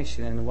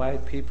condemnation and why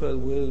people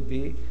will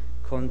be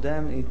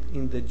condemned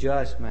in the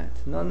judgment.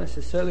 Not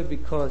necessarily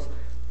because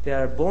they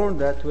are born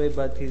that way,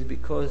 but it's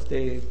because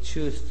they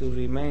choose to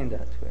remain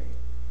that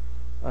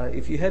way.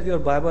 If you have your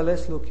Bible,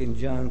 let's look in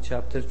John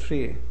chapter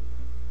 3.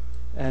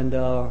 And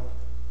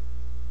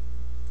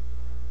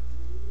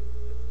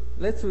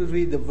let's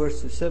read the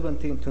verses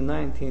 17 to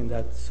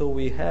 19, so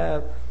we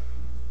have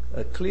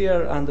a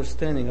clear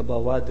understanding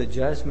about what the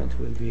judgment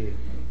will be.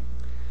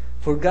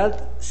 For God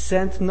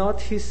sent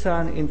not His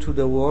Son into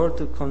the world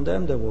to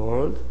condemn the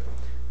world,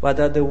 but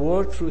that the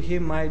world through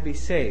Him might be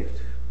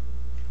saved.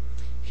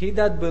 He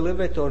that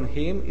believeth on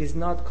Him is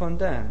not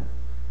condemned,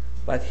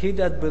 but he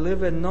that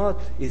believeth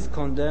not is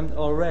condemned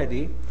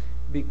already,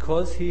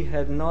 because he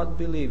had not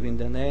believed in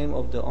the name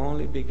of the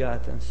only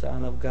begotten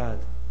Son of God.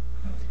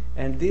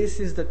 And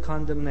this is the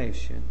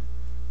condemnation,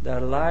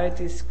 that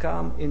light is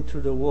come into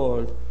the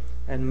world,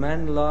 and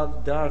men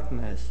loved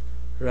darkness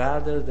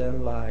rather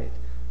than light,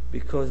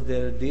 because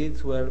their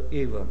deeds were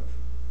evil.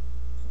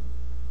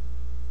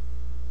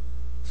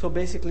 So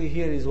basically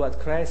here is what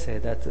Christ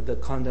said, that the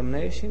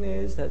condemnation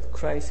is that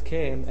Christ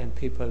came and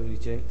people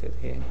rejected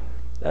Him.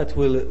 That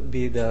will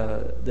be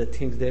the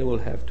things they will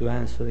have to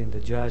answer in the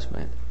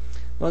judgment.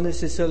 Not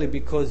necessarily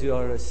because you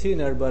are a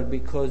sinner, but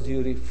because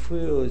you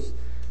refuse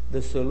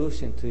the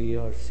solution to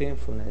your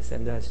sinfulness,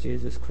 and that's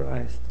Jesus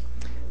Christ.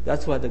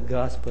 That's what the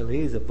gospel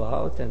is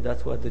about, and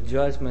that's what the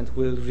judgment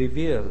will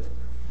reveal.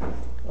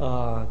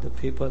 The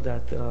people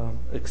that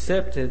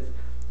accepted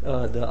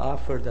the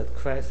offer that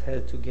Christ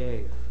had to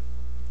give.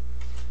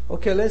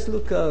 Okay, let's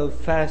look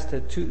fast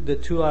at the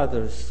two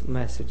other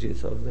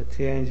messages of the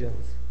three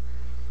angels.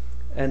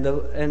 And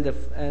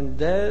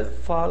there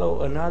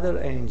follow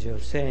another angel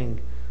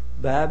saying,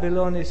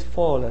 Babylon is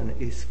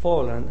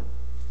fallen,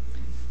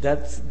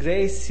 that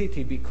great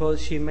city, because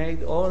she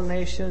made all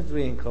nations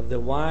drink of the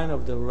wine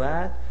of the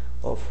wrath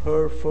of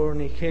her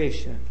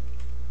fornication.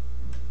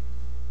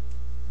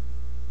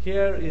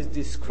 Here is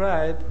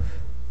described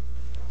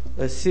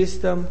a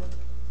system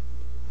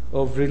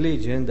of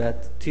religion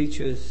that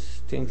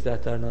teaches things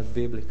that are not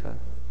biblical.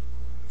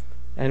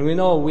 And we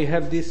know we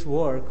have this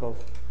work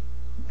of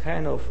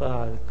kind of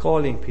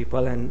calling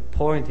people and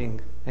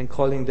pointing and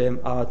calling them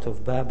out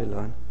of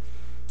Babylon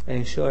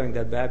and showing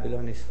that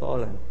Babylon is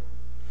fallen.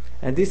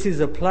 And this is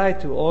applied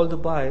to all the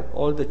Bible,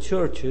 all the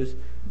churches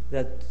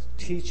that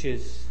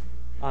teaches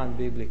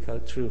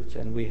unbiblical truths,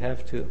 and we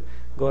have to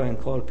go and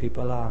call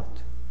people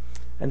out.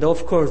 And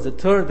of course, the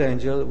third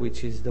angel,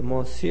 which is the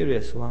most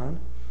serious one,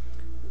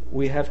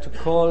 we have to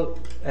call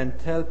and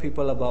tell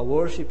people about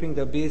worshiping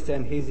the beast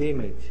and his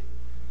image.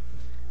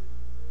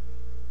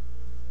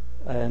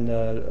 And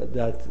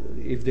that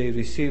if they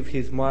receive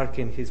his mark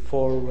in his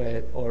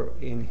forehead or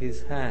in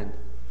his hand.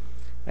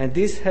 And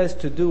this has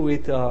to do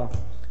with,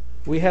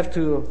 we have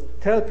to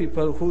tell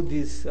people who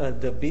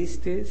the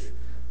beast is,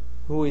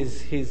 who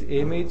is his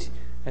image,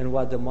 and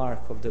what the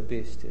mark of the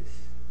beast is.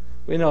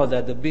 We know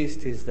that the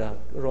beast is the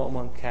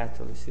Roman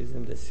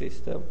Catholicism, the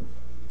system.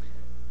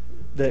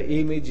 The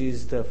image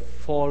is the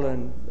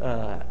fallen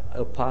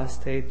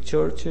apostate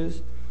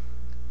churches,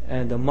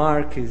 and the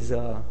mark is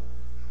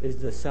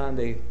the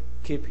Sunday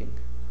keeping.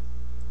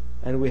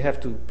 And we have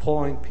to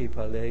point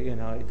people that,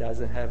 it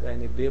doesn't have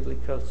any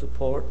biblical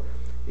support.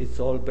 It's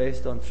all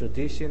based on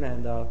tradition,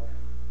 and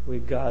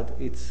with God,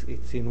 it's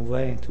in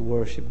vain to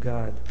worship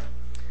God.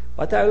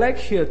 But I like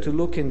here to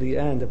look in the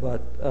end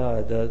about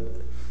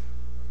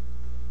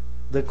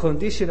the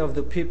condition of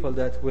the people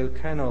that will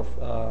kind of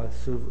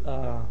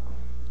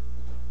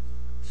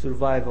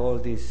survive all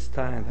this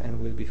time and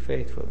will be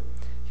faithful.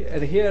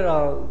 And here,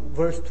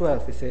 verse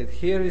 12, it says,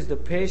 "Here is the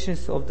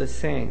patience of the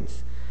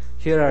saints.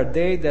 Here are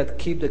they that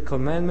keep the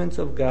commandments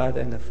of God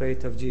and the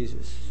faith of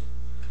Jesus."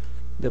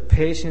 The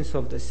patience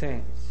of the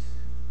saints.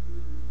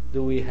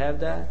 Do we have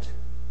that?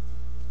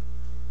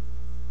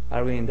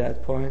 Are we in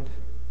that point?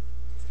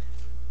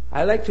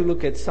 I like to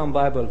look at some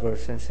Bible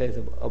verse and say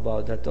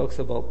about that, talks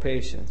about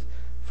patience.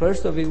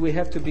 First of it, we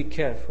have to be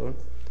careful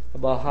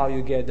about how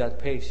you get that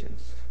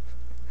patience.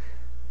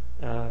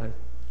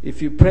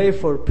 If you pray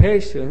for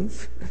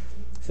patience,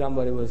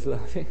 somebody was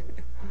laughing,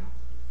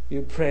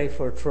 you pray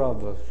for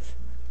trouble.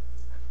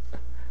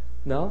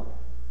 No?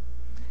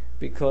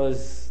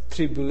 Because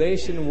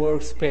tribulation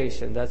works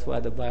patience. That's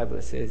what the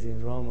Bible says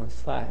in Romans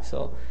 5.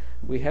 So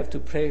we have to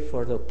pray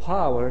for the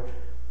power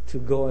to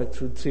go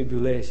through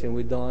tribulation.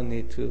 We don't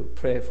need to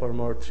pray for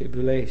more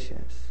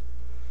tribulations.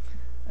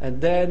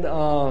 And then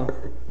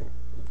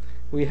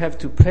we have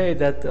to pray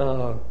that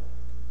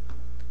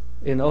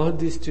in all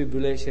this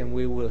tribulation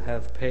we will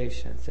have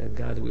patience and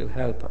God will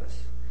help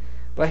us.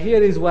 But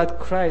here is what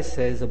Christ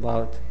says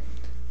about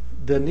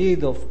the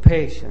need of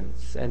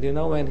patience. And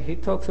when he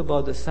talks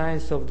about the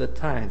signs of the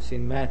times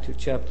in Matthew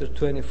chapter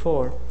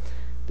 24,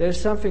 there's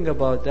something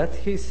about that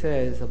he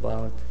says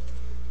about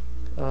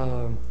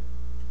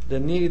the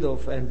need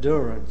of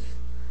endurance.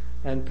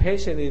 And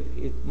patience,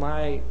 it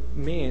might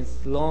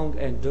means long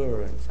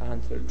endurance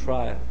under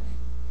trial.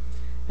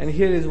 And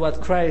here is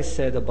what Christ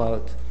said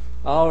about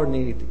our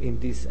need in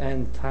these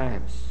end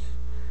times.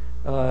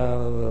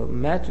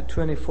 Matthew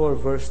 24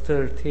 verse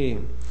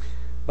 13.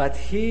 "But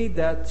he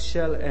that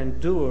shall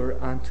endure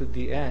unto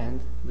the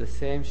end, the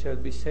same shall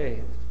be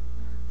saved."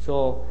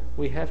 So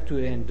we have to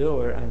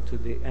endure unto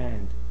the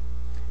end.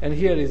 And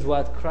here is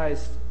what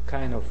Christ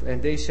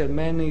 "And they shall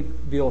many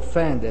be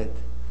offended,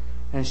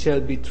 and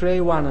shall betray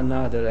one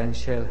another, and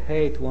shall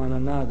hate one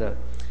another.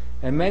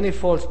 And many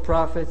false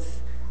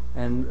prophets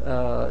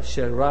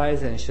shall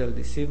rise, and shall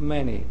deceive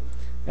many.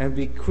 And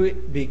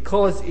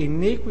because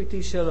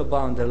iniquity shall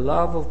abound, the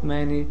love of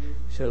many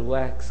shall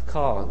wax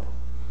cold.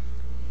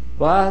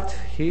 But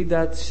he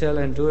that shall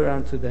endure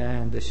unto the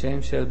end, the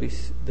same shall be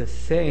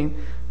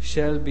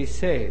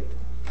saved."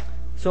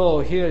 So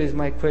here is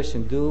my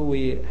question: do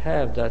we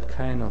have that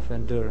kind of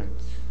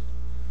endurance?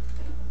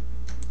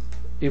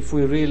 If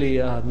we really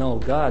know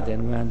God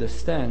and we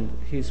understand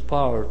His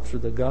power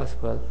through the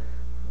gospel,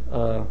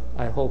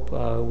 I hope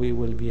we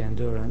will be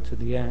endurant to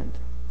the end.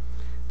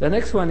 The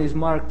next one is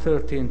Mark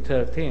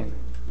 13:13.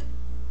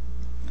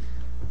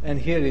 And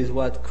here is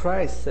what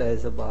Christ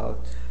says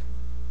about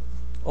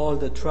all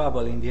the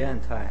trouble in the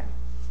end time.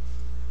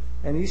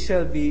 And he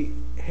shall be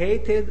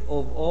hated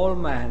of all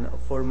men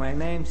for my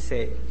name's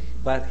sake.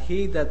 But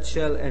he that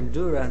shall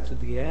endure unto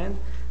the end,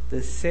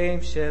 the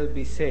same shall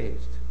be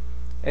saved.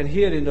 And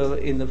here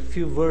in the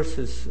few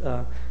verses,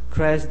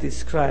 Christ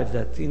describes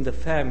that in the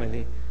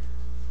family,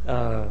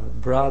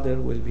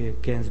 brother will be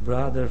against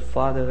brother,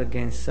 father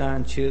against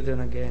son, children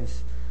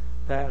against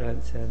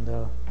parents,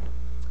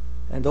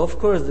 and of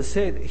course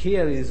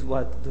here is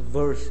what the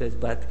verse says,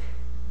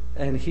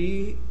 and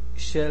he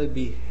shall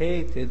be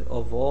hated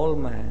of all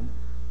men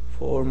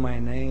for my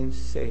name's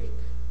sake.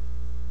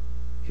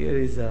 Here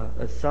is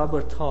a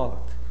sober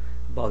thought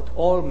about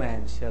all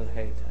men shall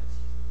hate us.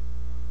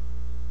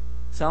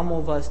 Some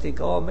of us think,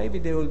 maybe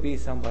there will be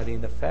somebody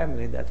in the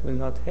family that will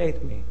not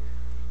hate me.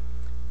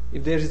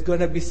 If there is going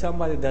to be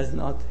somebody that does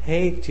not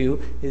hate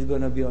you, he's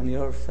going to be on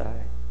your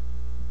side.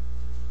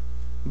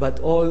 But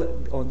all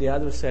on the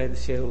other side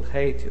shall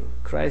hate you.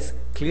 Christ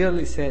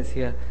clearly says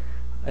here,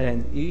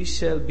 and ye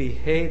shall be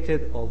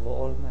hated of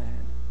all men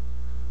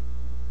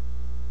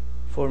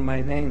for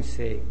my name's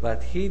sake.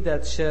 But he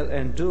that shall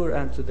endure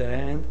unto the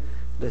end,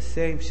 the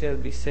same shall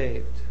be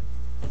saved.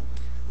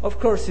 Of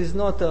course, it's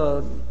not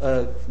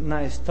a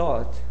nice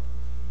thought,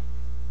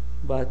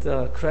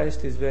 but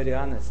Christ is very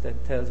honest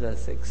and tells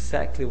us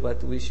exactly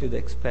what we should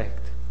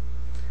expect.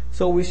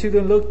 So we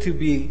shouldn't look to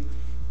be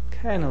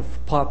kind of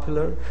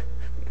popular.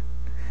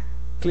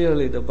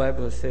 Clearly, the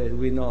Bible says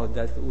we know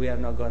that we are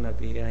not going to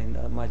be in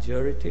a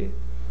majority.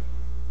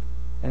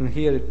 And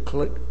here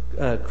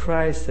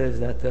Christ says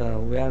that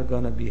we are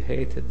going to be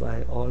hated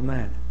by all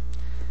men.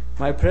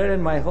 My prayer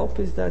and my hope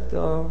is that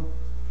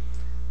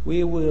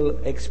we will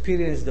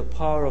experience the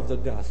power of the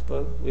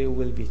gospel. We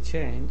will be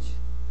changed.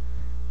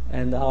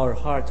 And our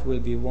heart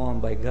will be won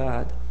by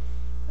God.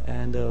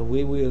 And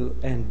we will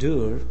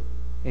endure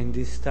in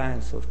these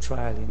times of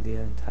trial in the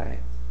end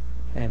time.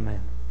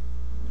 Amen.